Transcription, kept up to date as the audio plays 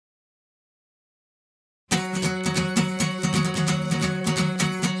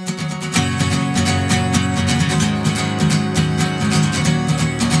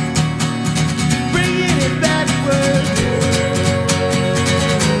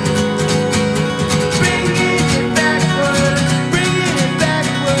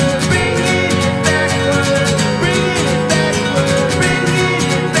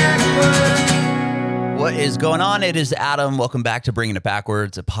going on? It is Adam. Welcome back to Bringing It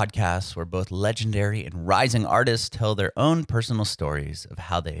Backwards, a podcast where both legendary and rising artists tell their own personal stories of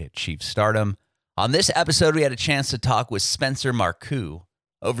how they achieved stardom. On this episode, we had a chance to talk with Spencer Marcu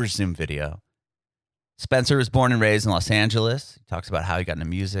over Zoom video. Spencer was born and raised in Los Angeles. He talks about how he got into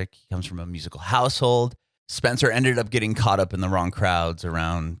music. He comes from a musical household. Spencer ended up getting caught up in the wrong crowds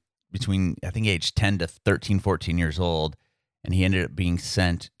around between, I think, age 10 to 13, 14 years old. And he ended up being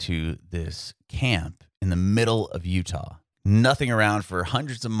sent to this camp in the middle of Utah. Nothing around for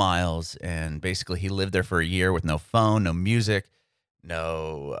hundreds of miles. And basically he lived there for a year with no phone, no music,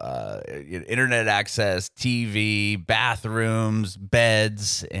 no internet access, TV, bathrooms,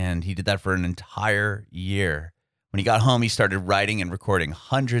 beds. And he did that for an entire year. When he got home, he started writing and recording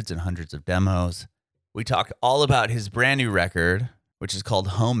hundreds and hundreds of demos. We talked all about his brand new record, which is called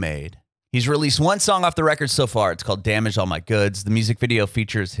Homemade. He's released one song off the record so far. It's called Damaged All My Goods. The music video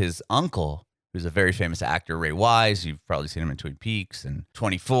features his uncle, who's a very famous actor, Ray Wise. You've probably seen him in Twin Peaks and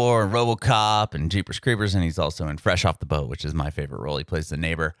 24 and RoboCop and Jeepers Creepers. And he's also in Fresh Off the Boat, which is my favorite role. He plays the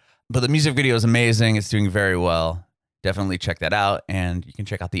neighbor. But the music video is amazing. It's doing very well. Definitely check that out. And you can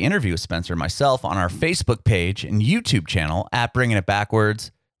check out the interview with Spencer and myself on our Facebook page and YouTube channel at Bringing It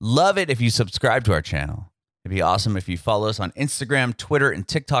Backwards. Love it if you subscribe to our channel. It'd be awesome if you follow us on Instagram, Twitter, and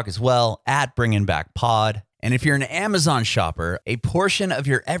TikTok as well, at Bringing Back Pod. And if you're an Amazon shopper, a portion of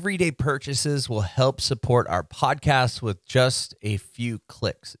your everyday purchases will help support our podcast with just a few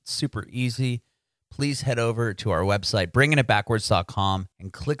clicks. It's super easy. Please head over to our website, bringingitbackwards.com,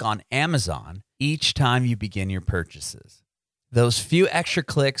 and click on Amazon each time you begin your purchases. Those few extra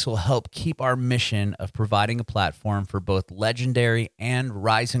clicks will help keep our mission of providing a platform for both legendary and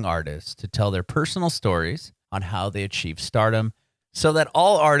rising artists to tell their personal stories on how they achieve stardom so that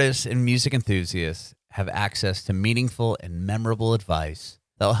all artists and music enthusiasts have access to meaningful and memorable advice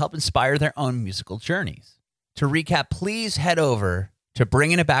that will help inspire their own musical journeys. To recap, please head over to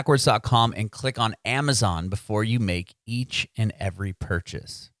bringingitbackwards.com and click on Amazon before you make each and every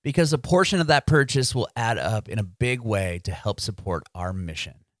purchase, because a portion of that purchase will add up in a big way to help support our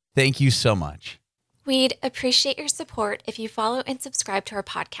mission. Thank you so much. We'd appreciate your support if you follow and subscribe to our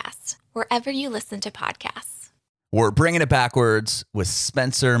podcast, wherever you listen to podcasts. We're Bringing It Backwards with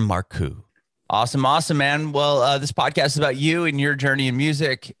Spencer Marcu. Awesome, man. Well, this podcast is about you and your journey in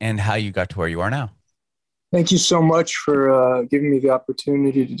music and how you got to where you are now. Thank you so much for giving me the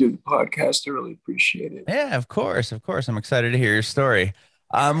opportunity to do the podcast. I really appreciate it. Yeah, of course. I'm excited to hear your story.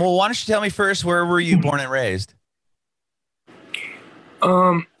 Well, why don't you tell me first, where were you born and raised?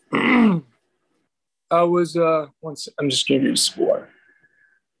 I was, I'm just going to do some water.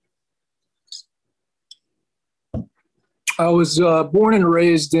 I was born and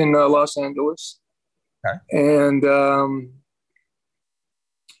raised in Los Angeles. Okay. And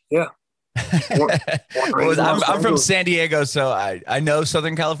yeah. I'm from San Diego, so I know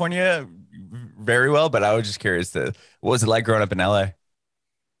Southern California very well, but I was just curious, what was it like growing up in LA?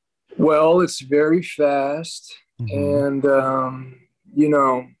 Well, it's very fast. Mm-hmm. And,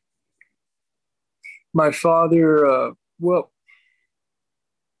 my father was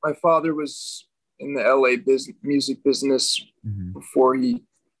in the LA music business Mm-hmm. before he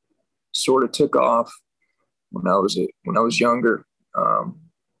sort of took off when I was younger. A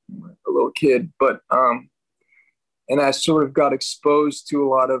little kid, but and I sort of got exposed to a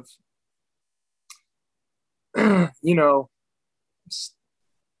lot of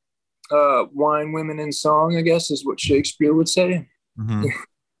wine, women, and song, I guess is what Shakespeare would say. Mm-hmm.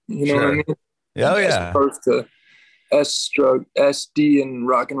 Sure. What I mean? Oh, yeah. As opposed to SD and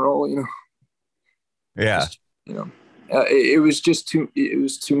rock and roll, Yeah. It was too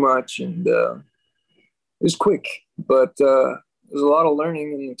much, and it was quick, but there's a lot of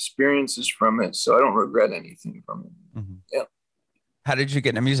learning and experiences from it, so I don't regret anything from it. Mm-hmm. Yeah. How did you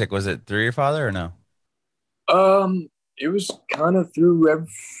get into music? Was it through your father or no? It was kind of through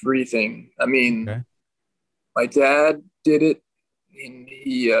everything. I mean, okay. My dad did it, and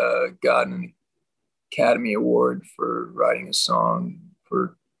he got an Academy Award for writing a song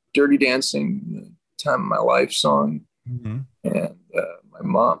for Dirty Dancing, the Time of My Life song. Mm-hmm. And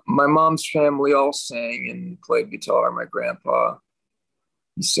my mom's family all sang and played guitar. My grandpa,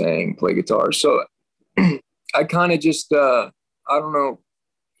 he sang, played guitar. So I kind of just, I don't know,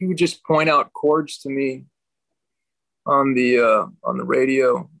 he would just point out chords to me on the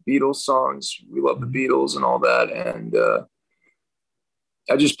radio, Beatles songs. We love the Beatles and all that. And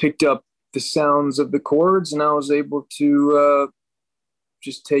I just picked up the sounds of the chords, and I was able to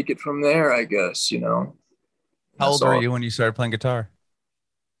just take it from there, I guess, How old were you when you started playing guitar?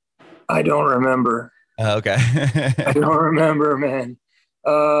 I don't remember. Okay. I don't remember, man.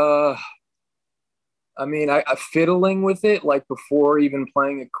 I I mean, I fiddling with it like before even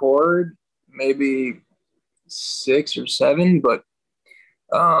playing a chord, maybe 6 or 7, but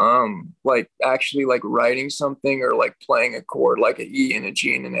like actually like writing something or like playing a chord like an E and a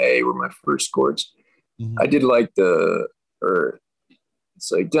G and an A were my first chords. I did like or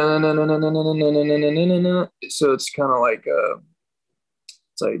it's like so it's kind of like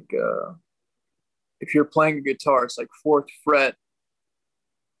it's like if you're playing a guitar, it's like fourth fret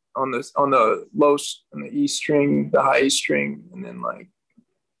on the on the E string, the high E string, and then like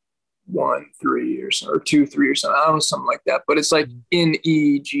 1 3 or so, or 2 3 or something. I don't know, something like that. But it's like in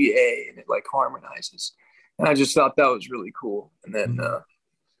E G A, and it like harmonizes. And I just thought that was really cool. And then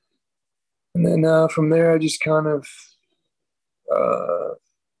from there, I just kind of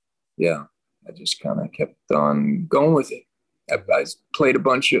yeah, I just kind of kept on going with it. I played a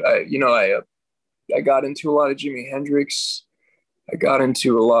bunch of I got into a lot of Jimi Hendrix. I got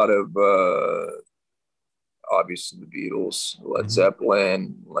into a lot of obviously the Beatles, Led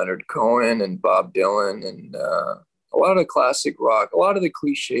Zeppelin, Leonard Cohen, and Bob Dylan, and a lot of classic rock, a lot of the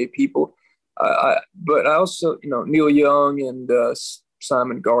cliche people. But I also, Neil Young and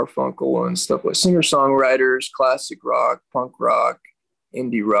Simon Garfunkel and stuff like singer-songwriters, classic rock, punk rock,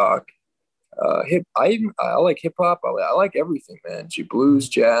 indie rock, I like hip hop. I like everything, man. Blues,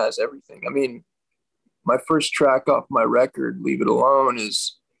 jazz, everything. I mean, my first track off my record, Leave It Alone,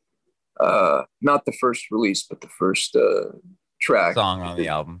 is not the first release, but the first track song on the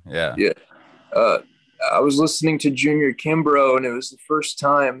album. Yeah. Yeah. I was listening to Junior Kimbrough, and it was the first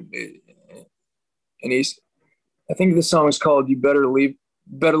time, and I think the song is called "You Better Leave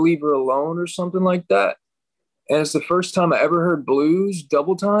Her Alone" or something like that. And it's the first time I ever heard blues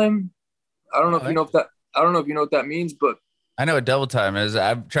double time. I don't know if you know what that means, but I know what double time is.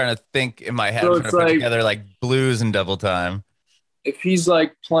 I'm trying to think in my head, so I'm trying to put together like blues and double time. If he's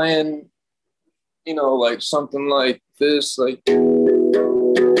like playing, like something like this, like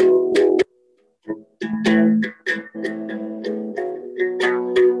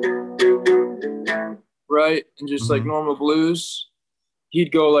right, and just like normal blues,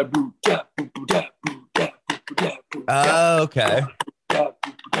 he'd go like boo da boo boo da boo da boo boo da boo. Oh, okay.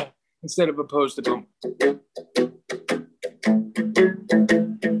 Instead of opposed to boom.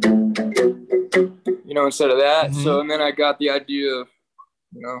 Instead of that. So, and then I got the idea of,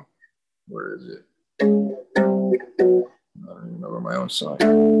 where is it? I don't even remember my own song.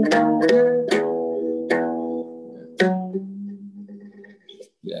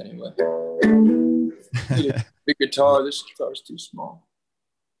 Yeah, anyway. Big guitar. This guitar's too small.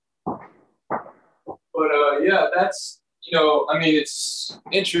 But yeah, that's, it's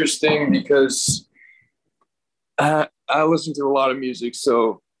interesting because I listen to a lot of music.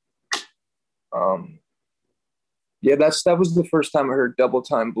 So, yeah, that was the first time I heard double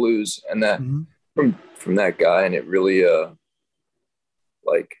time blues, and that from that guy, and it really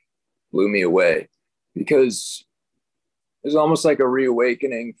like blew me away, because it was almost like a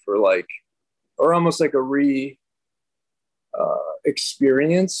reawakening for or almost like a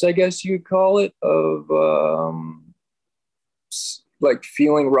experience, I guess you could call it, of like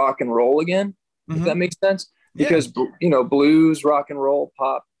feeling rock and roll again, if that makes sense. Because blues, rock and roll,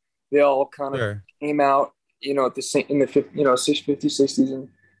 pop, they all kind of came out, at the same in the 50s, 60s, and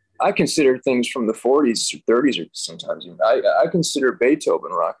I consider things from the 40s or 30s, or sometimes even I consider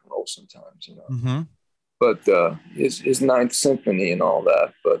Beethoven rock and roll sometimes, but his Ninth Symphony and all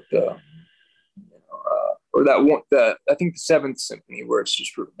that, but or that I think the Seventh Symphony, where it's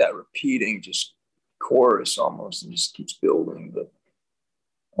just that repeating just chorus almost, and just keeps building, but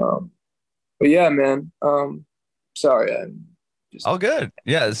yeah, man. Sorry, I'm just all good.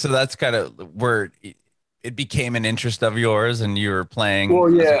 Yeah, so that's kind of where it became an interest of yours, and you were playing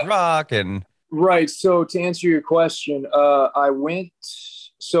rock and right. So to answer your question, I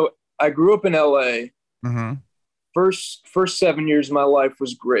grew up in LA. First 7 years of my life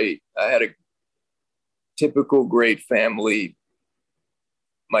was great. I had a typical great family.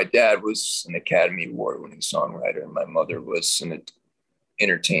 My dad was an Academy Award-winning songwriter, and my mother was an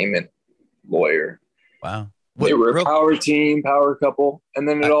entertainment lawyer. Wow. They were a power team, power couple, and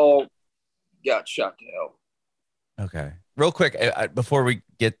then it all got shot to hell. Okay. Real quick, before we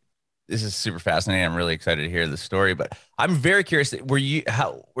get, this is super fascinating. I'm really excited to hear the story, but I'm very curious. Were you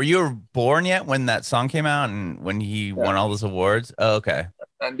born yet when that song came out and when he won all those awards? Oh, okay.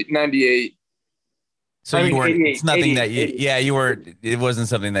 98. So you weren't, it's nothing that you weren't, it wasn't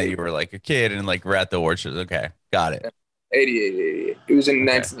something that you were like a kid and like we're at the award shows. Okay. Got it. 88. It was in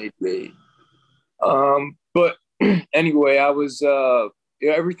 1988. But anyway, I was,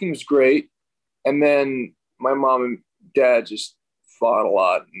 everything was great. And then my mom and dad just fought a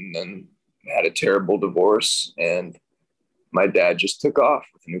lot. And then had a terrible divorce, and my dad just took off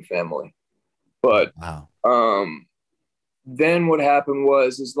with a new family. But Wow. then what happened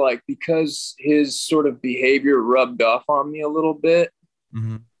is like, because his sort of behavior rubbed off on me a little bit,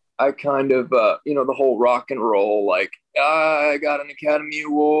 Mm-hmm. I kind of, the whole rock and roll, like, I got an Academy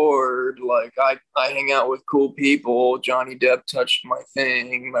Award, like I hang out with cool people. Johnny Depp touched my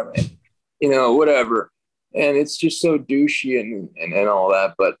thing, whatever. And it's just so douchey and all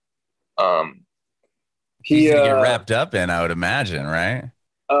that. But Easy to get wrapped up in, I would imagine, right?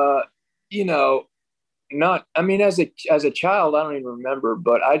 you know, not, I mean, as a child, I don't even remember,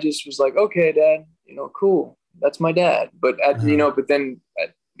 but I just was like, okay, Dad, cool. That's my dad. But but then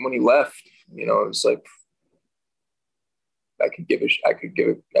when he left, it was like, I could give a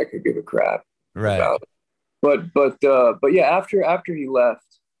crap Right. about it. But yeah, after he left,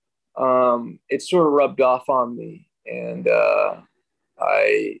 it sort of rubbed off on me, and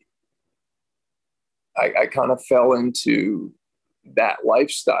I kind of fell into that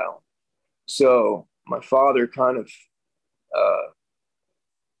lifestyle. So my father kind of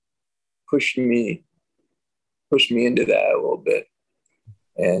pushed me into that a little bit,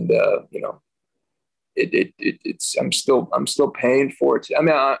 and it's I'm still paying for it. I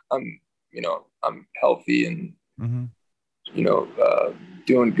mean, I'm healthy and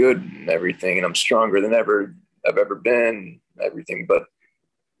doing good and everything, and I'm stronger than I've ever been, and everything. But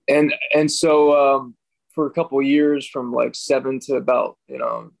so for a couple of years, from like 7 to about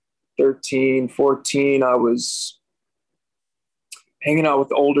 13, 14, I was hanging out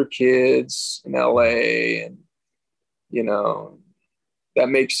with older kids in LA, and that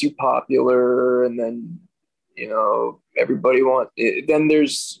makes you popular, and then everybody wants it. Then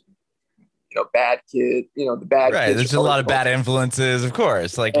there's bad kid, the bad right. kids. There's a lot of bad influences, of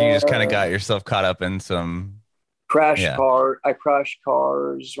course. Like you just kind of got yourself caught up in some I crashed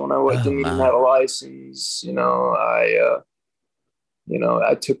cars when I didn't even have a license. I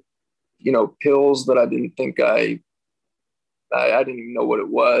took pills that I didn't think I didn't even know what it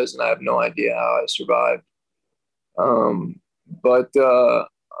was, and I have no idea how I survived. But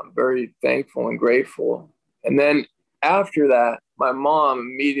I'm very thankful and grateful. And then after that, my mom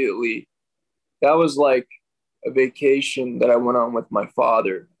immediately, that was like a vacation that I went on with my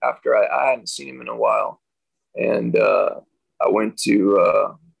father after I hadn't seen him in a while. And I went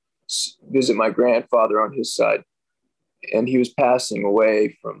to visit my grandfather on his side, and he was passing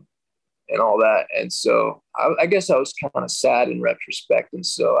away and all that. And so I guess I was kind of sad in retrospect. And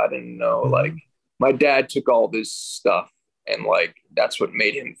so I didn't know, like, my dad took all this stuff, and like, that's what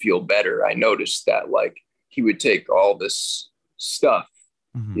made him feel better. I noticed that, like, he would take all this stuff,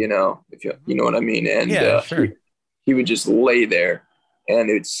 if you know what I mean. And sure. he would just lay there, and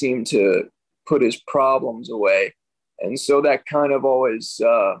it seemed to put his problems away. And so that kind of always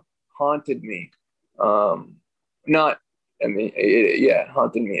haunted me. It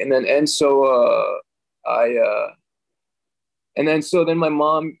haunted me. Then my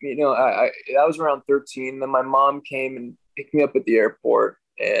mom, I was around 13. Then my mom came and picked me up at the airport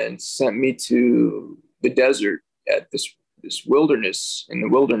and sent me to the desert at this wilderness, in the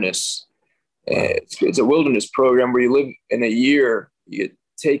wilderness. It's a wilderness program where you live in a year. You get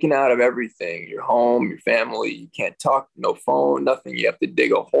taken out of everything, your home, your family. You can't talk, no phone, nothing. You have to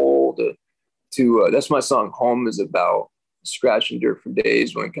dig a hole to that's my song, Home is about. Scratching dirt for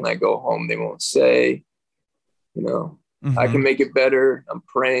days. When can I go home? They won't say. I can make it better. I'm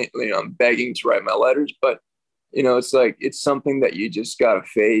praying, I'm begging to write my letters, but it's like, it's something that you just gotta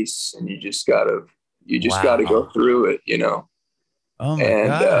face, and you just gotta go through it. Oh my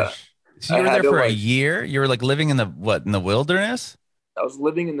gosh. So you were there for a year? You were like living in the wilderness? I was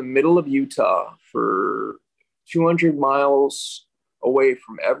living in the middle of Utah for 200 miles away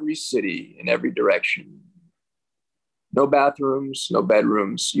from every city in every direction. No bathrooms, no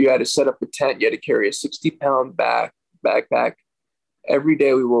bedrooms. You had to set up a tent. You had to carry a 60-pound backpack. Every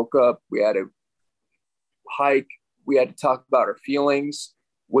day we woke up, we had to hike. We had to talk about our feelings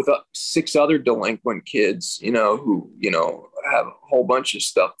with 6 other delinquent kids, who, have a whole bunch of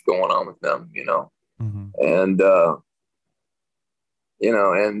stuff going on with them, And,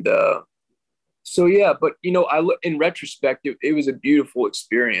 so, yeah, but, in retrospect, it was a beautiful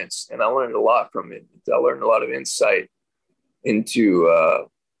experience, and I learned a lot from it. I learned a lot of insight into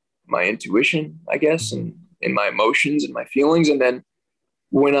my intuition, I guess, and my emotions and my feelings. And then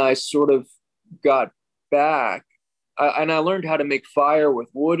when I sort of got back, I learned how to make fire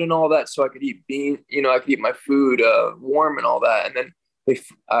with wood and all that, so I could eat I could eat my food warm and all that. And then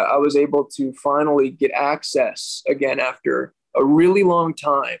I was able to finally get access again after a really long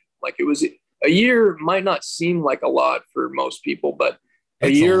time. Like, it was a year, might not seem like a lot for most people, but a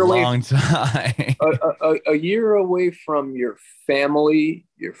It's a year away, long time. a year away from your family,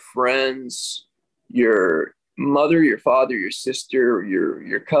 your friends, your mother, your father, your sister,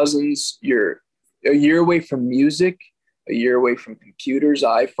 your cousins. You're a year away from music, a year away from computers,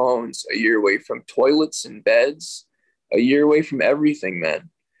 iPhones, a year away from toilets and beds, a year away from everything, man.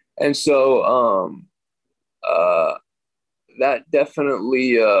 And so uh, that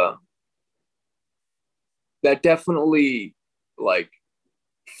definitely like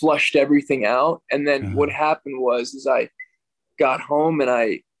flushed everything out. And then what happened was is I got home and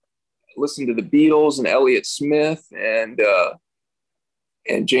I listened to the Beatles and Elliott Smith and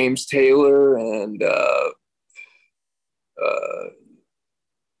James Taylor and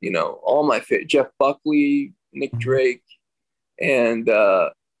you know, all my Jeff Buckley, Nick Drake, and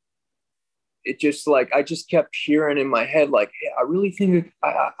it just like I just kept hearing in my head like, hey, I really think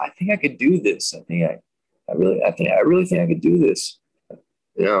I think I could do this. I really think I could do this.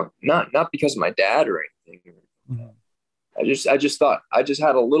 You know, not because of my dad or anything. I just thought I just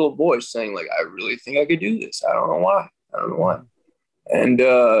had a little voice saying like, I really think I could do this. I don't know why. And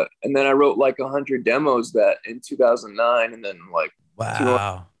then I wrote like 100 demos that in 2009, and then like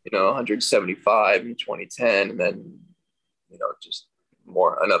Wow. 175 in 2010, and then just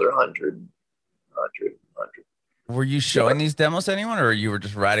more another 100. Were you showing these demos to anyone, or you were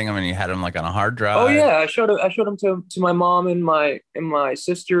just writing them and you had them like on a hard drive? Oh yeah, I showed them to my mom and my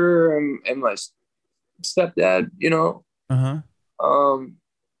sister and my stepdad.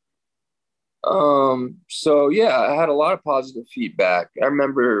 So yeah, I had a lot of positive feedback. I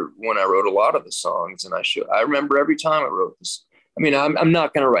remember when I wrote a lot of the songs, and I remember every time I wrote this. I mean, I'm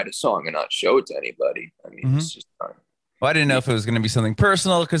not gonna write a song and not show it to anybody. I mean, it's just not. Well, I didn't know if it was going to be something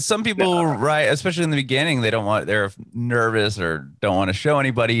personal, because some people write, especially in the beginning, they're nervous or don't want to show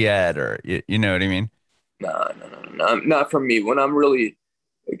anybody yet, or you know what I mean? No, not for me. When I'm really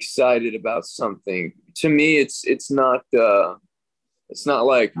excited about something, to me, it's not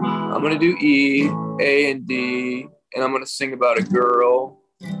like I'm gonna do E, A, and D, and I'm gonna sing about a girl.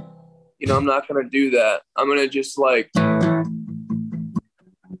 I'm not gonna do that. I'm gonna just like.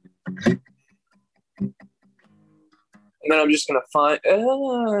 And then I'm just gonna find,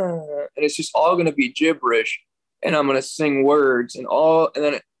 and it's just all gonna be gibberish, and I'm gonna sing words, and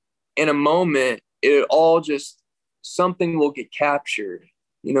then in a moment, it all just something will get captured.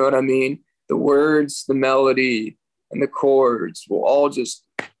 You know what I mean? The words, the melody, and the chords will all just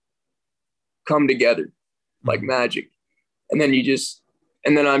come together like magic, and then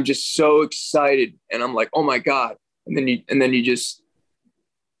I'm just so excited, and I'm like, oh my god, and then you just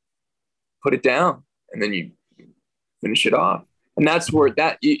put it down, and then you finish it off. And that's where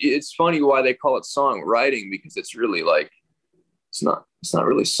it's funny why they call it songwriting, because it's really like, it's not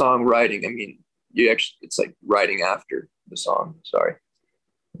really songwriting. I mean, it's like writing after the song. Sorry.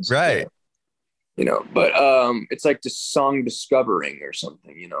 Right. But it's like just song discovering or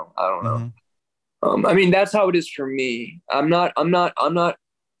something, I don't know. I mean, that's how it is for me. I'm not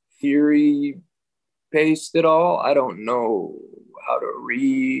theory based at all. I don't know how to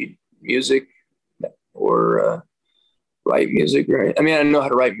read music or write music, right? I mean, I know how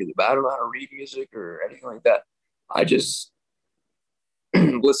to write music, but I don't know how to read music or anything like that. I just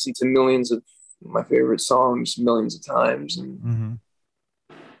listen to millions of my favorite songs millions of times, and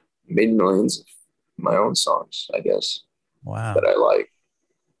made millions of my own songs, I guess. Wow. That I like.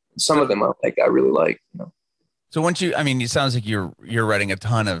 Some of them I really like. So it sounds like you're writing a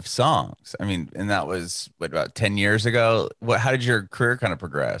ton of songs. I mean, and that was about 10 years ago. How did your career kind of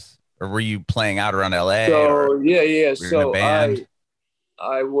progress? Or were you playing out around LA? Yeah. So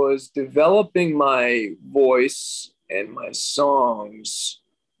I was developing my voice and my songs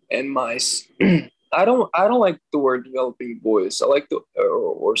and my I don't like the word developing voice. I like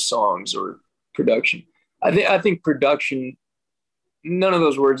or songs or production. I think production, none of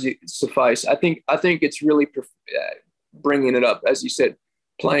those words suffice. I think it's really bringing it up, as you said,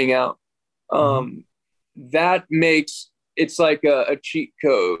 playing out. That makes it's like a cheat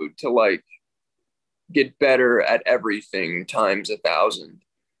code to like get better at everything times 1,000.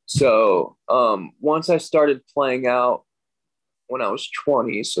 So once I started playing out when I was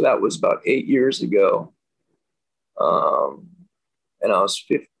 20, so that was about 8 years ago, and I was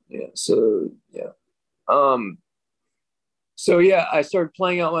 50. Yeah, so yeah. So yeah, I started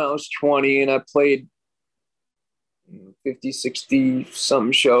playing out when I was 20, and I played 50, 60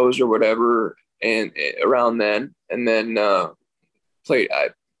 some shows or whatever, and around then, and then I played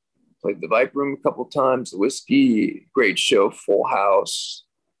the Viper Room a couple times, the Whiskey, great show, Full House.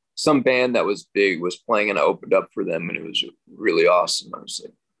 Some band that was big was playing, and I opened up for them, and it was really awesome. I was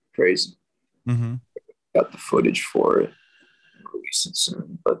like crazy. Got the footage for it. release it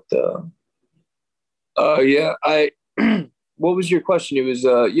soon. But yeah, what was your question? It was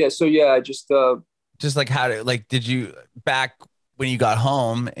yeah. So yeah, I just like did you back when you got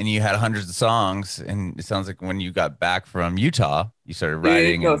home and you had hundreds of songs, and it sounds like when you got back from Utah, you started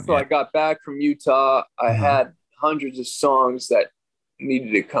writing. So I got back from Utah. I had hundreds of songs that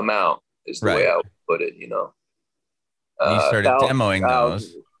needed to come out. Is the way I would put it. And you started demoing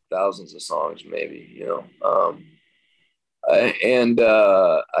thousands of songs, maybe.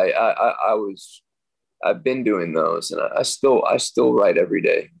 I've been doing those, and I still write every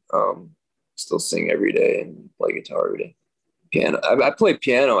day. Still sing every day and play guitar every day. Piano. I play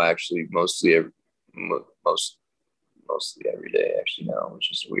piano actually mostly every day actually now, which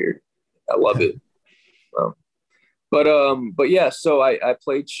is weird. I love it. But yeah, so I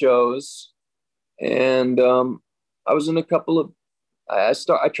played shows, and I was in a couple of I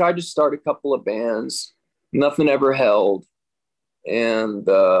tried to start a couple of bands. Nothing ever held, and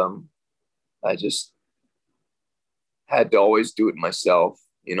I just had to always do it myself.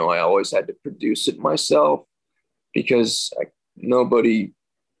 I always had to produce it myself because I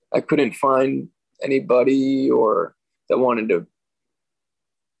couldn't find anybody or that wanted to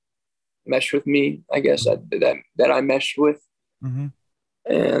mesh with me, I guess, that I meshed with. Mm-hmm.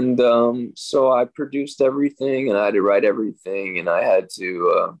 And so I produced everything, and I had to write everything, and I had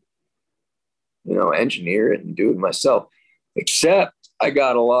to, engineer it and do it myself. Except I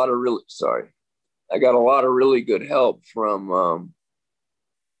got a lot of really good help from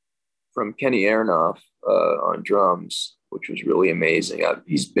Kenny Aronoff on drums, which was really amazing.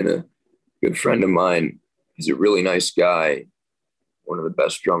 He's been a good friend of mine. He's a really nice guy, one of the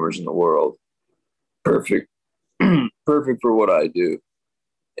best drummers in the world. Perfect for what I do.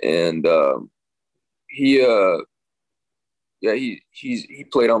 And he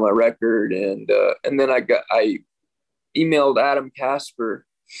played on my record, and then I emailed Adam Casper,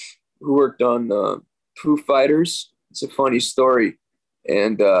 who worked on Foo Fighters. It's a funny story.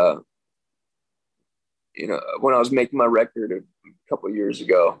 And when I was making my record a couple of years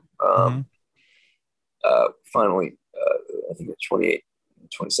ago, finally, I think it's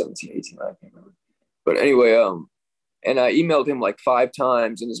 2017, 18, I can't remember. But anyway, and I emailed him like 5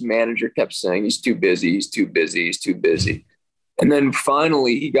 times, and his manager kept saying, he's too busy. And then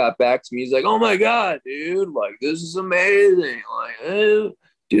finally he got back to me. He's like, oh my God, dude, like, this is amazing. Like, hey,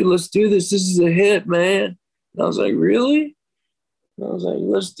 dude, let's do this. This is a hit, man. And I was like, really? And I was like,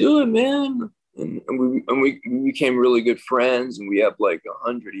 let's do it, man. And we became really good friends, and we have like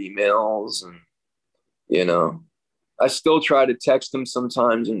 100 emails, and I still try to text him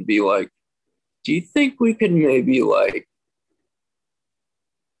sometimes and be like, do you think we could maybe like,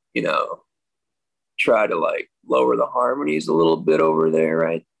 try to like lower the harmonies a little bit over there,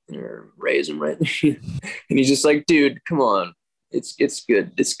 right? Or raise them right there. And he's just like, dude, come on. It's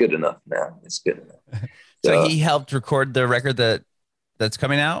good. It's good enough now. It's good enough. So he helped record the record that's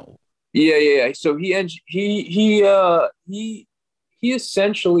coming out? Yeah. So he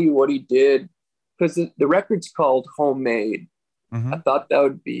essentially, what he did, because the record's called Homemade. I thought that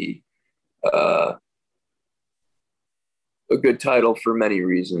would be a good title for many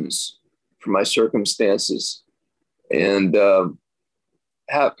reasons, for my circumstances. And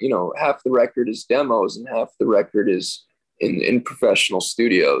half the record is demos, and half the record is in professional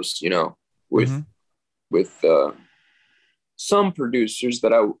studios, with some producers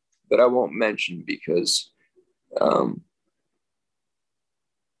that I won't mention because I'll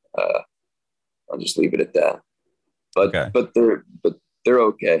just leave it at that. But they're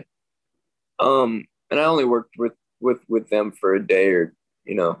okay. And I only worked with them for a day, or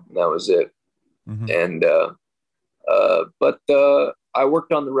that was it. And but I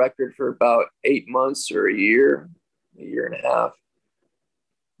worked on the record for about 8 months or a year and a half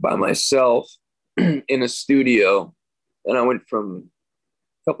by myself in a studio. And I went from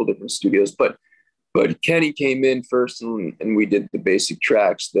a couple different studios, but Kenny came in first, and we did the basic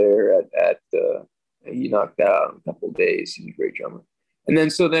tracks there at he knocked that out in a couple of days. He's a great drummer. And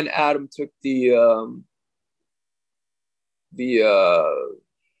then Adam took the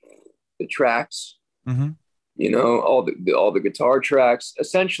tracks, all the guitar tracks.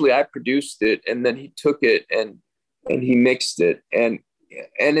 Essentially, I produced it, and then he took it and he mixed it. And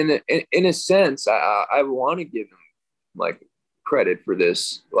in a sense, I want to give him like credit for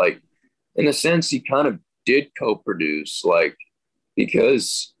this. Like, in a sense, he kind of did co-produce, like,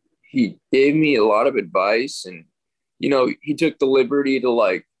 because he gave me a lot of advice, and he took the liberty to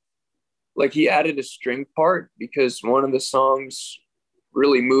like he added a string part because one of the songs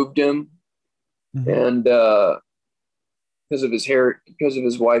really moved him, and because of his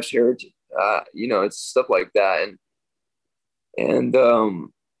wife's heritage, it's stuff like that. And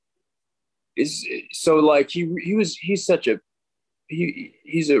is so like he's such a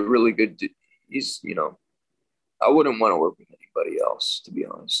he's a really good, he's, you know, I wouldn't want to work with anybody else, to be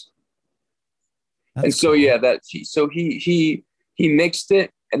honest. That's And so cool. yeah, he mixed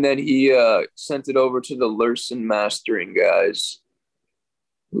it, and then he sent it over to the Lursen mastering guys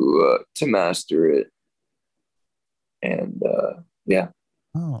who to master it. And yeah,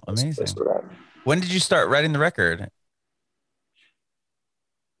 Oh, that's amazing. what happened. When did you start writing the record?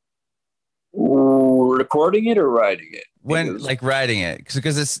 Ooh, recording it or writing it? When, like, writing it?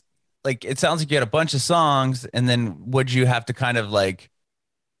 Because it's like, it sounds like you had a bunch of songs, and then would you have to kind of like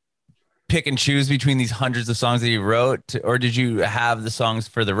pick and choose between these hundreds of songs that you wrote, or did you have the songs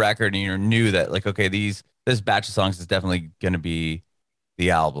for the record and you knew that, like, okay, this batch of songs is definitely going to be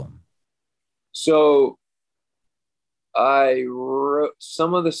the album? So I wrote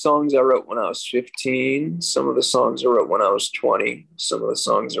some of the songs I wrote when I was 15, some of the songs I wrote when I was 20, some of the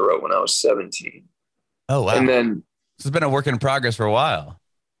songs I wrote when I was 17. Oh, wow. And then This has been a work in progress for a while.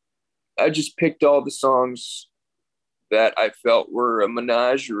 I just picked all the songs that I felt were a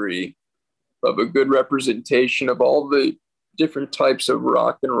menagerie of a good representation of all the different types of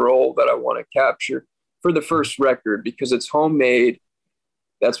rock and roll that I want to capture for the first record, because it's homemade.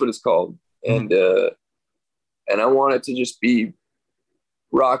 That's what it's called. And I want it to just be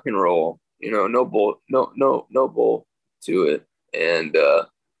rock and roll, you know, no bull to it. And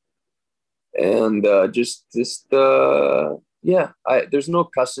yeah, there's no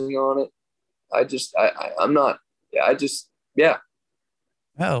cussing on it. I'm not, yeah, yeah.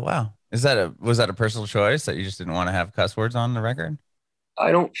 Oh, wow. Was that a personal choice that you just didn't want to have cuss words on the record?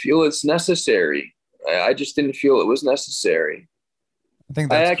 I don't feel it's necessary. I just didn't feel it was necessary. I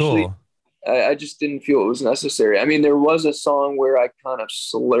think I that's actually, cool. I just didn't feel it was necessary. I mean, there was a song where I kind of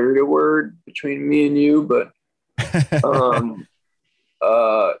slurred a word between me and you, but um,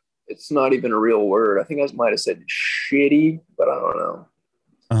 it's not even a real word. I think I might have said shitty, but I don't know.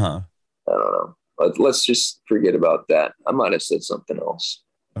 Uh-huh. I don't know. Let's just forget about that. I might have said something else.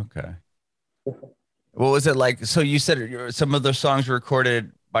 Okay. What was it like? So you said some of the songs were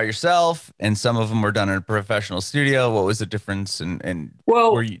recorded by yourself and some of them were done in a professional studio. What was the difference? And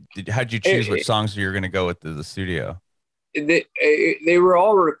Well, how'd you choose which it, songs you were going to go with to the studio? they were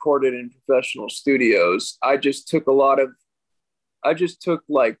all recorded in professional studios. I just took like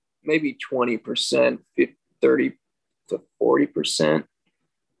maybe 20%, 30 to 40%,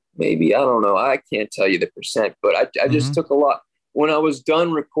 maybe. I don't know. I can't tell you the percent, but I just Mm-hmm. took a lot. When I was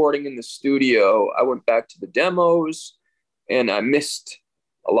done recording in the studio, I went back to the demos and I missed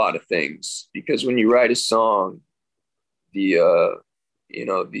a lot of things, because when you write a song, the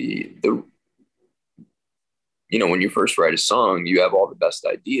you know when you first write a song, you have all the best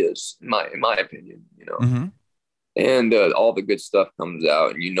ideas, in my opinion, Mm-hmm. and all the good stuff comes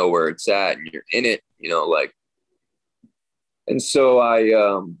out, and you know where it's at, and you're in it, like. And so I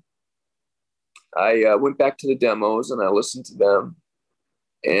went back to the demos and I listened to them,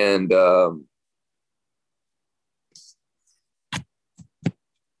 and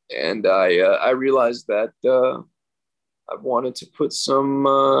I realized that I wanted to put some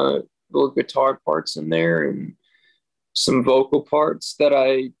little guitar parts in there and some vocal parts that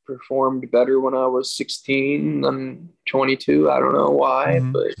I performed better when I was 16 than 22. I don't know why,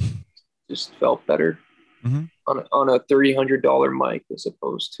 Mm-hmm. but just felt better Mm-hmm. on a $300 mic as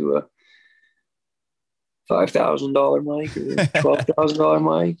opposed to a $5,000 mic or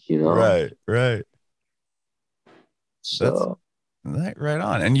 $12,000 mic. Right, right. That's So right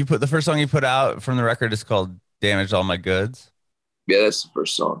on. And the first song you put out from the record is called "Damaged All My Goods." yeah, that's the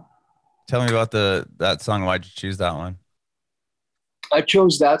first song. Tell me about that song. Why'd you choose that one? I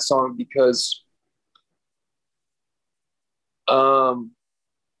chose that song because um,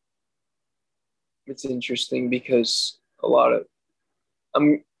 it's interesting, because a lot of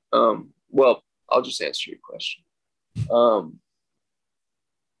well, I'll just answer your question.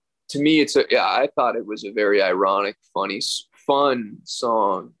 To me, I thought it was a very ironic, funny, fun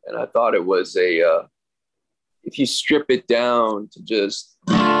song, and I thought it was if you strip it down to just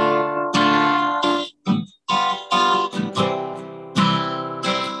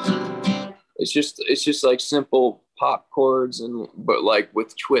it's just like simple pop chords, but like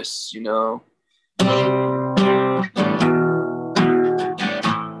with twists.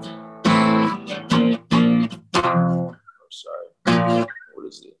 Oh, sorry. What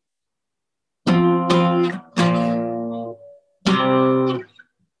is it?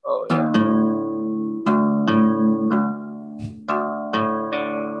 Oh yeah.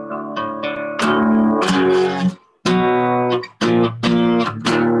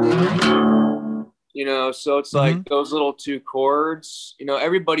 So it's like those little two chords, you know,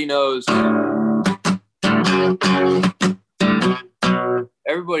 everybody knows that,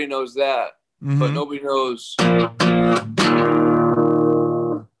 but nobody knows.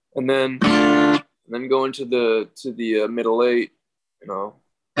 And then going to the middle eight, you know,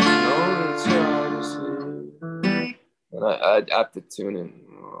 it's hard to see. And I have to tune in.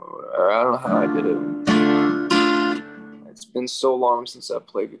 I don't know how I did it. It's been so long since I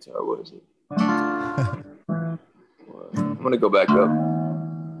played guitar. What is it? I'm gonna go back up.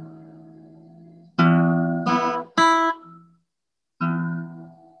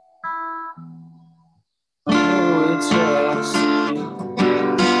 Oh, it's hard to see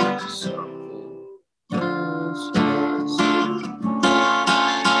something. It's hard to see.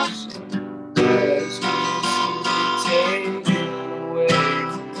 There's taken away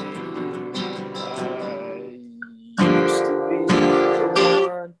from me. I used to be the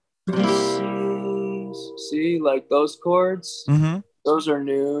one who sees. See, like those chords? Those are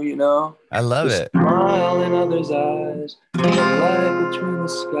new, you know? I love it. Smile in others' eyes, the light between the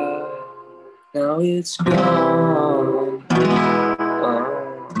sky. Now it's gone.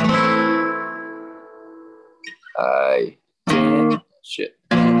 Shit.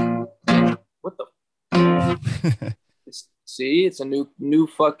 What the? See, it's a new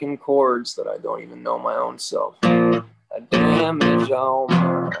fucking chords that I don't even know my own self. A damage all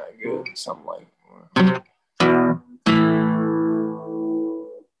my good, something like that.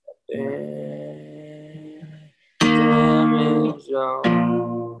 Damage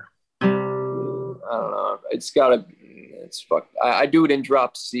all. I don't know. It's fucked. I do it in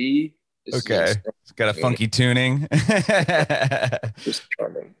drop C. Okay. It's got a funky tuning. Just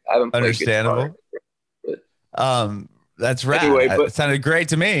trying I haven't played understandable. Guitar, that's rad. Anyway, it sounded great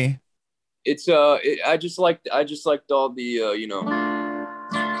to me. It's I just liked all the you know.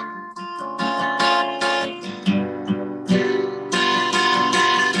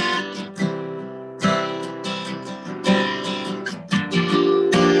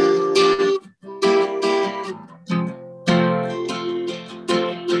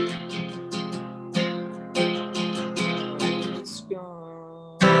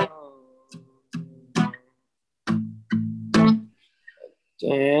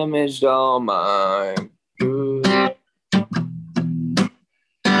 Damaged all my good.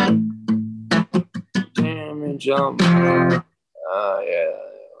 Damage all my. Yeah,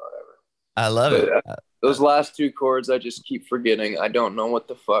 whatever. I love it. Those last two chords, I just keep forgetting. I don't know what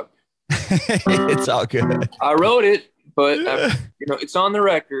the fuck. It's all good. I wrote it, but you know, it's on the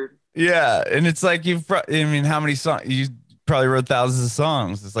record. Yeah, and it's like how many songs? You probably wrote thousands of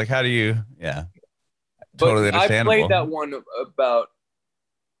songs. It's like, how do you? Yeah, totally understandable. I played that one about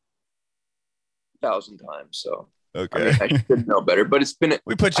 1,000 times, so okay. I should know better. But it's been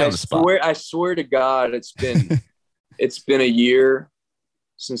we put you on the spot. I swear to God, it's been a year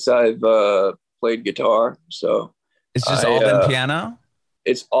since I've played guitar. So it's just all been piano.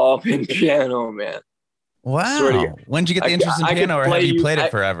 It's all been piano, man. Wow. When did you get the interest in piano, or have you played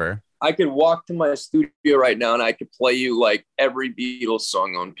it forever? I could walk to my studio right now and I could play you like every Beatles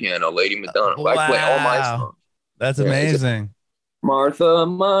song on piano, Lady Madonna. Wow. I play all my songs. That's amazing. Martha,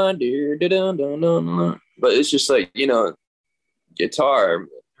 my dear, but it's just like, you know, guitar.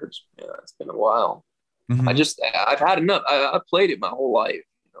 It's been a while. I've had enough. I played it my whole life.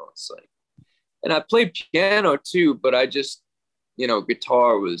 You know, it's like, and I played piano too, but I just, you know,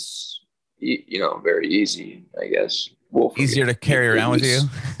 guitar was, you know, very easy, I guess. Easier to carry around with you.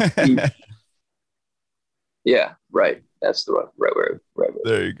 Yeah, right. That's the right.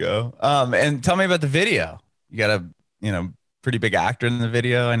 There you go. And tell me about the video. You got a, you know, pretty big actor in the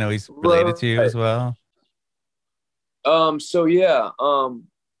video. I know he's related to you as well. So yeah. I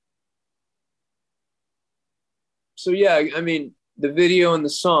mean, the video and the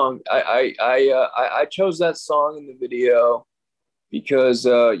song. I chose that song in the video because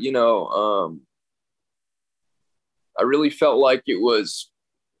you know, I really felt like it was.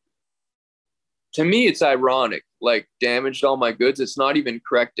 To me, it's ironic. Like, damaged all my goods. It's not even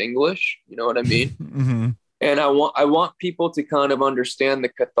correct English. You know what I mean? And I want people to kind of understand the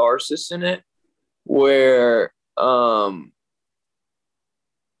catharsis in it, where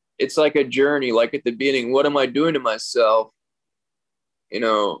it's like a journey. Like at the beginning, what am I doing to myself? You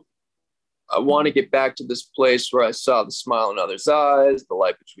know, I want to get back to this place where I saw the smile in others' eyes, the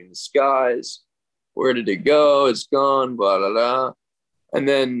light between the skies. Where did it go? It's gone, blah, blah, blah. And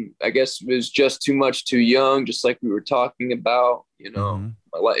then I guess it was just too much, too young, just like we were talking about, you know,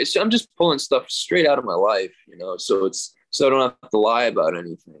 my life. I'm just pulling stuff straight out of my life, you know, so I don't have to lie about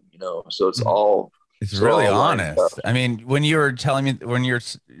anything, you know, so it's all. It's really honest. I mean, when you were telling me, when you were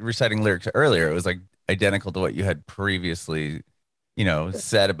reciting lyrics earlier, it was like identical to what you had previously,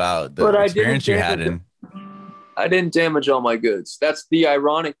 said about the But experience you had. And I didn't damage all my goods. That's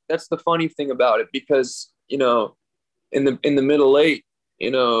the funny thing about it, because, in the middle eight,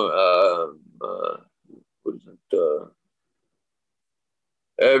 what is it?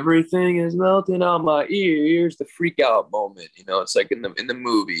 Everything is melting on my ears. The freak out moment, it's like in the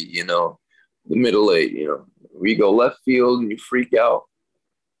movie, the middle eight, we go left field and you freak out.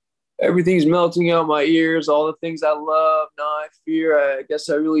 Everything's melting out my ears. All the things I love, now I fear. I guess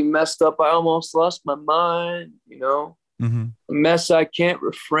I really messed up. I almost lost my mind, mm-hmm. A mess I can't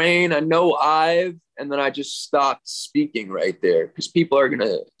refrain. I know and then I just stopped speaking right there, because people are going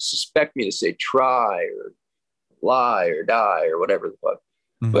to suspect me to say try or lie or die or whatever the fuck.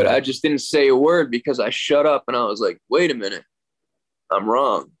 Mm-hmm. But I just didn't say a word, because I shut up and I was like, wait a minute, I'm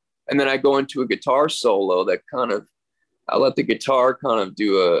wrong. And then I go into a guitar solo that I let the guitar kind of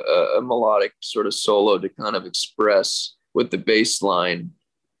do a melodic sort of solo to kind of express with the bass line,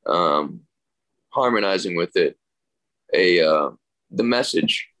 harmonizing with it, the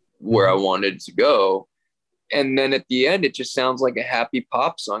message where I wanted to go. And then at the end, it just sounds like a happy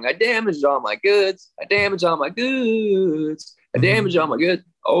pop song. I damaged all my goods. I damaged all my goods. I damaged all my goods,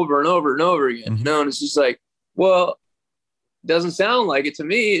 over and over and over again. And it's just like, well, doesn't sound like it to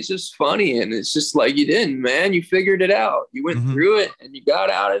me. It's just funny. And it's just like, you didn't, man. You figured it out. You went through it and you got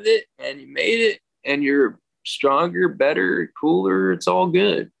out of it and you made it, and you're stronger, better, cooler. It's all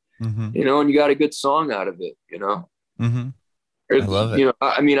good, and you got a good song out of it, Mm-hmm. I love it.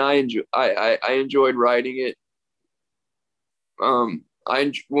 I enjoyed writing it. I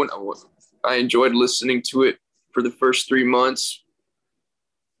enjoyed listening to it for the first 3 months.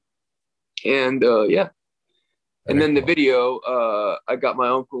 And yeah. And then the video, I got my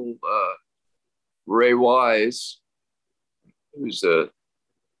uncle, Ray Wise, who's an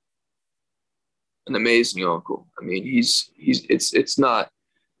amazing uncle. I mean, it's not,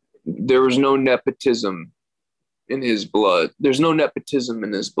 there was no nepotism in his blood. There's no nepotism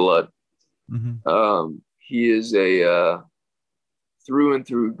in his blood. Mm-hmm. He is a through and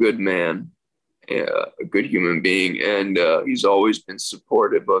through good man, a good human being. And he's always been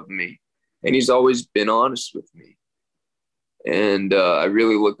supportive of me. And he's always been honest with me. And I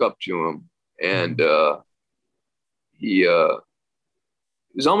really look up to him. And he it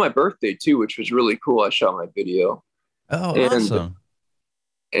was on my birthday too, which was really cool. I shot my video. Oh, awesome.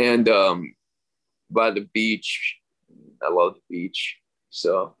 And by the beach. I love the beach.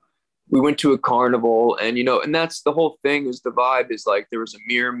 So we went to a carnival, and and that's the whole thing, is the vibe is like there was a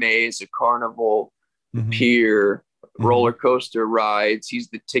mirror maze, a carnival, pier, roller coaster rides. He's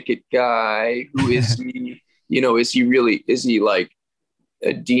the ticket guy. Who is he? Is he like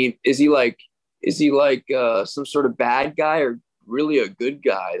a dean? Is he like some sort of bad guy, or really a good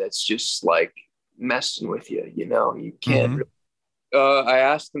guy that's just like messing with you? You can't really. I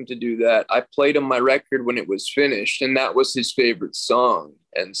asked him to do that. I played him my record when it was finished, and that was his favorite song.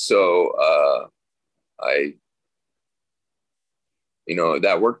 And so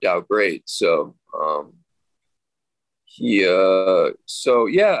that worked out great. So so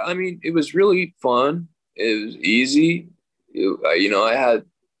yeah, I mean, it was really fun. It was easy. I had,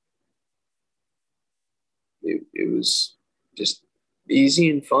 it was just easy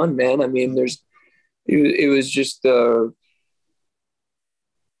and fun, man. I mean, it was just,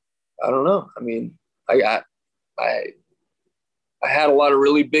 I don't know. I mean, I had a lot of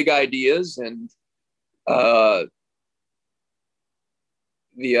really big ideas, and the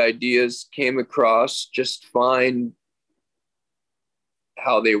ideas came across just fine,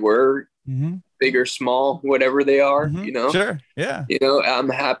 how they were, big or small, whatever they are, Sure. Yeah. I'm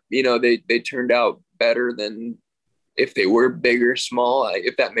happy, they turned out better than if they were big or small,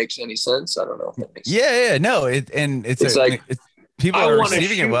 if that makes any sense. I don't know if that makes sense. Yeah. No, it's like, people I are want to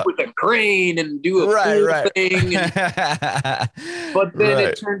receiving shoot it well with a crane and do a cool thing. But then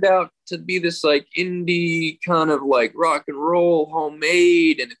it turned out to be this like indie kind of like rock and roll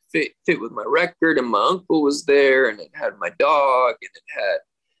homemade, and it fit with my record, and my uncle was there, and it had my dog, and it had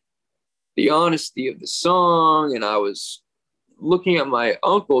the honesty of the song. And I was looking at my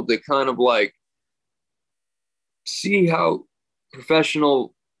uncle to kind of like see how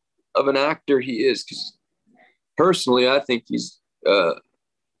professional of an actor he is, because personally I think he's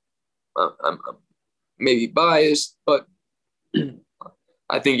I'm maybe biased, but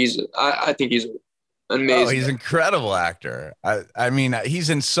I think he's amazing. Oh, he's an incredible actor. I mean,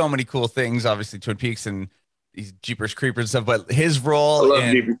 he's in so many cool things, obviously Twin Peaks and these Jeepers Creepers and stuff, but his role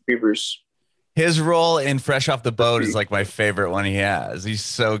Jeepers Creepers. His role in Fresh Off the Boat is like my favorite one he has. He's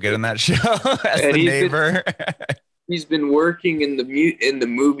so good in that show as the neighbor. He's been working in the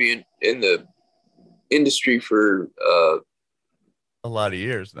movie in the industry for a lot of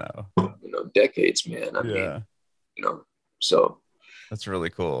years now. Decades, man. I mean, so that's really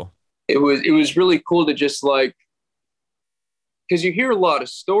cool. It was really cool to just like, because you hear a lot of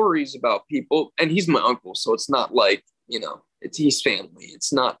stories about people, and he's my uncle, so it's not like, he's family.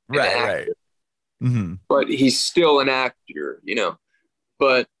 It's not right. Mm-hmm. But he's still an actor,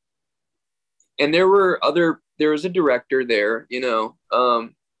 But and there was a director there,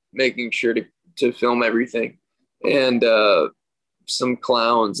 making sure to film everything, and some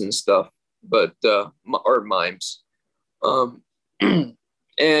clowns and stuff, but or mimes.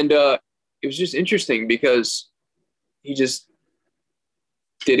 And it was just interesting because he just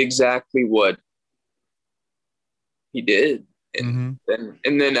did exactly what he did, and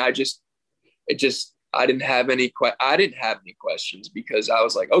then I didn't have any questions, because I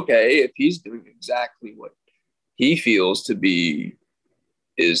was like, okay, if he's doing exactly what he feels to be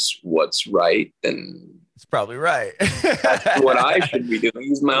is what's right, then it's probably right. That's what I should be doing.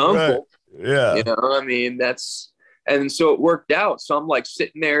 He's my uncle. Right. Yeah. I mean, and so it worked out. So I'm like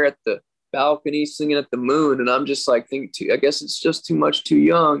sitting there at the balcony singing at the moon, and I'm just like thinking, I guess it's just too much too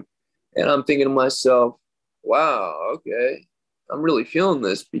young. And I'm thinking to myself, wow, okay, I'm really feeling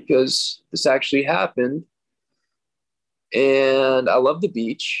this, because this actually happened. And I love the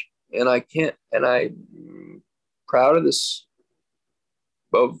beach, and I'm proud of this,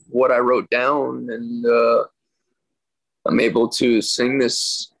 of what I wrote down, and I'm able to sing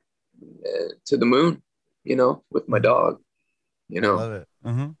this to the moon, with my dog, I love it.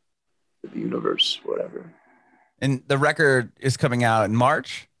 The universe, whatever. And the record is coming out in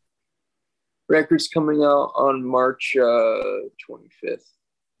March? Record's coming out on March 25th.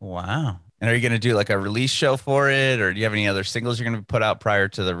 Wow. And are you going to do like a release show for it, or do you have any other singles you're going to put out prior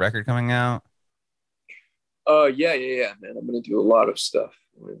to the record coming out? Yeah, man. I'm going to do a lot of stuff.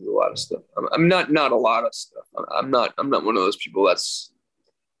 I'm not a lot of stuff. I'm not one of those people that's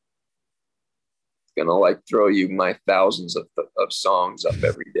going to like throw you my thousands of songs up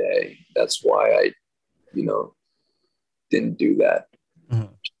every day. That's why I, didn't do that. Mm-hmm.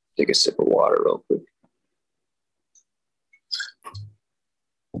 Take a sip of water real quick.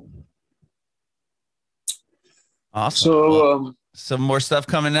 Awesome. So, some more stuff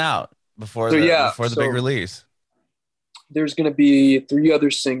coming out before the big release. There's going to be 3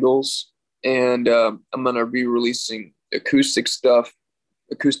 other singles, and I'm going to be releasing acoustic stuff,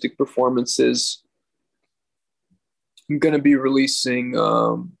 acoustic performances. I'm going to be releasing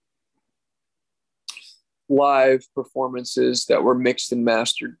live performances that were mixed and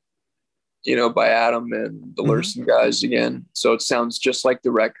mastered, by Adam and the Lurson guys again. So it sounds just like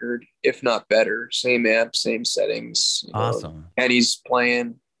the record, if not better. Same amp, same settings. Awesome. And he's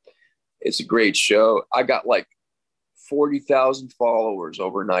playing. It's a great show. I got like 40,000 followers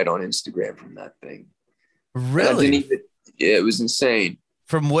overnight on Instagram from that thing. Really? It was insane.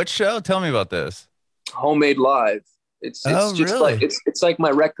 From which show? Tell me about this. Homemade Live. It's just really? like it's like my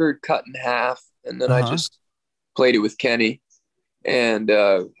record cut in half, and then I just played it with Kenny, and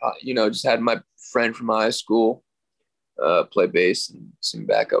just had my friend from high school play bass and sing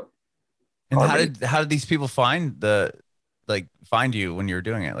backup. And how did these people find you when you were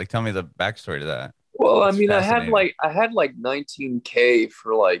doing it? Like, tell me the backstory to that. Well, I mean, I had like 19K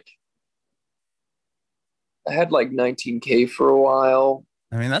for I had like 19K for a while.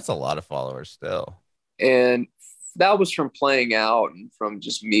 I mean, that's a lot of followers still. And that was from playing out and from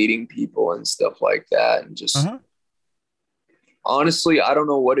just meeting people and stuff like that. And just honestly, I don't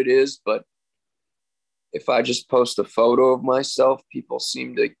know what it is, but if I just post a photo of myself, people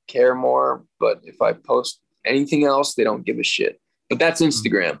seem to care more. But if I post anything else, they don't give a shit. But that's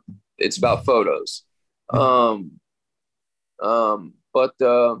Instagram. It's about photos. But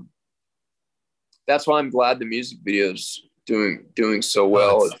that's why I'm glad the music video's doing so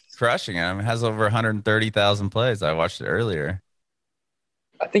well. It's crushing it. I mean, it has over 130,000 plays. I watched it earlier.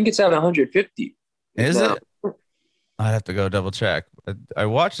 I think it's at 150. Is it? I'd have to go double check. I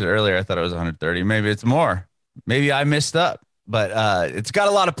watched it earlier. I thought it was 130. Maybe it's more. Maybe I missed up. But it's got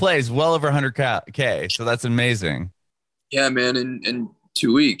a lot of plays, well over 100K. So that's amazing. Yeah, man. In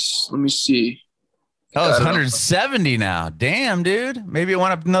 2 weeks. Let me see. Oh, it's 170 now. Damn, dude. Maybe it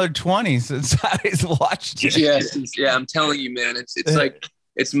went up another 20 since I watched it. Yeah, I'm telling you, man. It's like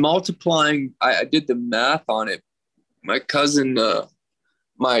it's multiplying. I did the math on it. My cousin,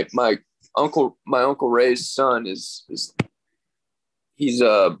 my uncle Ray's son he's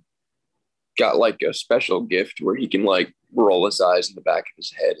got like a special gift where he can like roll his eyes in the back of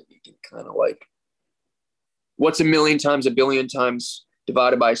his head, and he can kind of like, what's a million times a billion times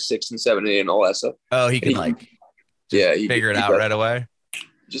divided by 6 and 7 and 8 and all that stuff. Oh, he can figure it out right away.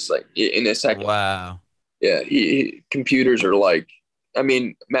 just like in a second. Wow. Yeah, computers are like, I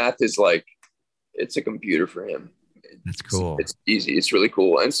mean, math is like, it's a computer for him. That's cool. It's easy. It's really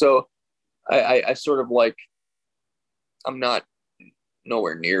cool. And so I sort of like, I'm not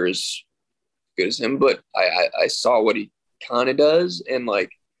nowhere near as good as him, but I saw what he kind of does, and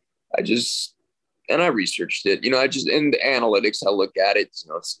like I researched it. I just in the analytics, I look at it. It's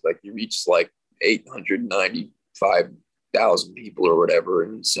like you reach like 895,000 people or whatever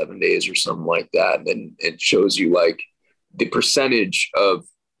in 7 days or something like that, and then it shows you like the percentage of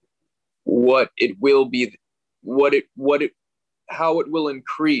what it will be, how it will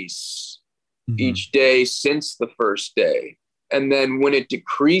increase each day since the first day. And then when it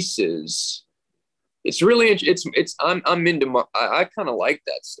decreases, it's really, I'm into, I kind of like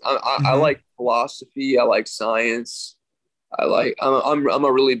that. I like philosophy. I like science. I'm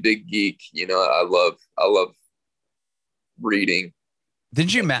a really big geek. I love reading.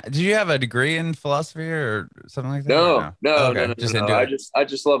 Did you have a degree in philosophy or something like that? No. Okay. Just into it. I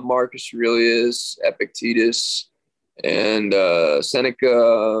just love Marcus Aurelius, Epictetus, and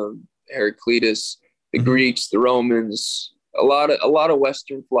Seneca, Heraclitus, the Greeks, the Romans, a lot of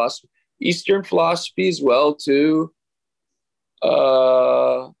Western philosophy, Eastern philosophy as well too.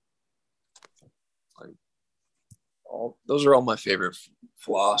 Those are all my favorite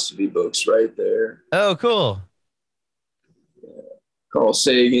philosophy books right there. Oh, cool. Carl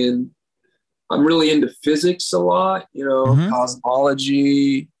Sagan. I'm really into physics a lot,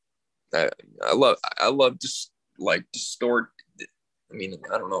 cosmology. I love just like distort. I mean,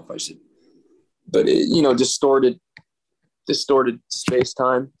 I don't know if I should, but distorted space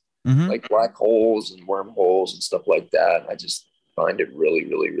time, like black holes and wormholes and stuff like that. I just find it really,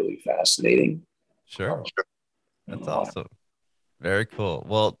 really, really fascinating. Sure. That's awesome. Very cool.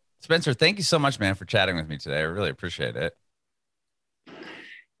 Well, Spencer, thank you so much, man, for chatting with me today. I really appreciate it.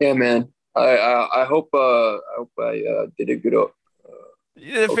 Yeah, man. I hope I did a good.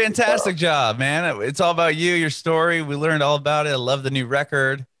 You did a fantastic job, man. It's all about you, your story. We learned all about it. I love the new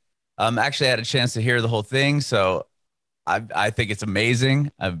record. Actually, I had a chance to hear the whole thing, so I think it's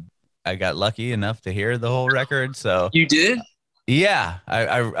amazing. I got lucky enough to hear the whole record. So you did? Yeah,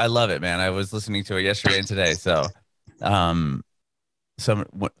 I love it, man. I was listening to it yesterday and today. So,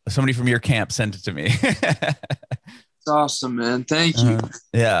 somebody from your camp sent it to me. It's awesome, man. Thank you.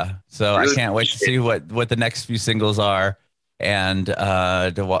 Yeah. So really I can't wait to see what the next few singles are, and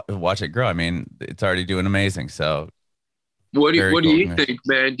to watch it grow. I mean, it's already doing amazing. So what do you think,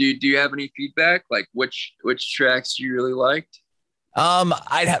 man? Do you have any feedback? Like which tracks you really liked?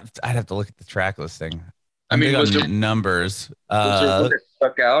 I'd have to look at the track listing. I mean, was there numbers? Was there one that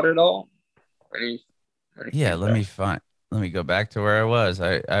stuck out at all? Any yeah, feedback? Let me go back to where I was.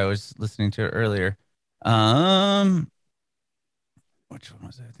 I was listening to it earlier. Which one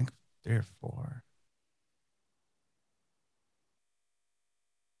was it? I think 3 or 4.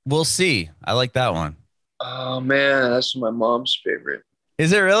 We'll see. I like that one. Oh man, that's my mom's favorite.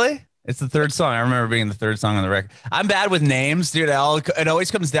 Is it really? It's the third song. I remember being the third song on the record. I'm bad with names, dude. It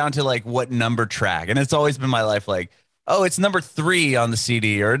always comes down to like what number track, and it's always been my life. Like, oh, it's number 3 on the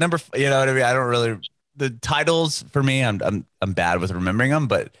CD or number. You know what I mean? I don't really the titles for me. I'm bad with remembering them,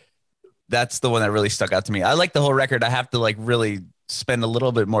 but that's the one that really stuck out to me. I like the whole record. I have to like really spend a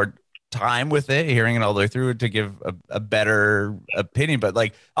little bit more time with it, hearing it all the way through to give a better opinion. But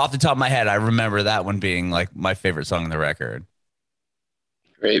like off the top of my head, I remember that one being like my favorite song on the record.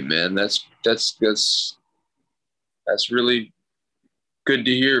 Great, man. That's really good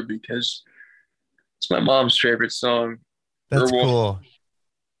to hear because it's my mom's favorite song. That's cool.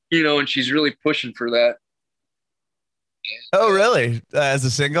 And she's really pushing for that. Oh, really? As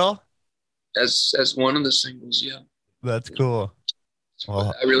a single? As one of the singles, yeah. That's cool.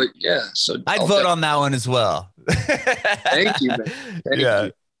 Well, So I'd vote on that one as well. Thank you, man. Thank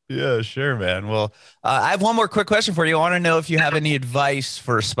you. Yeah, sure, man. Well, I have one more quick question for you. I want to know if you have any advice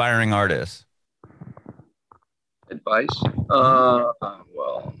for aspiring artists. Advice? Well, I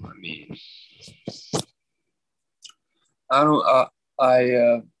mean, I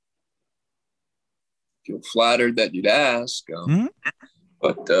feel flattered that you'd ask,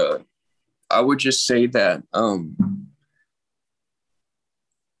 but I would just say that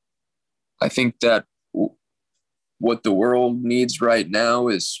I think that what the world needs right now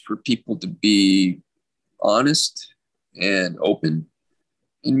is for people to be honest and open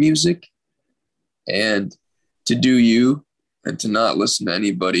in music and to do you and to not listen to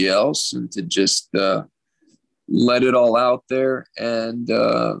anybody else and to just let it all out there and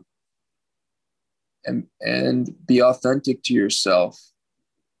be authentic to yourself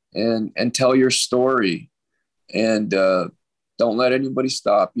and tell your story and Don't let anybody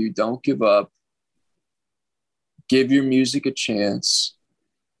stop you. Don't give up. Give your music a chance.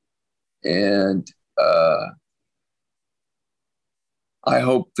 And I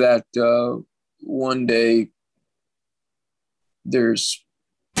hope that one day there's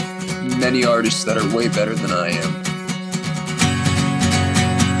many artists that are way better than I am.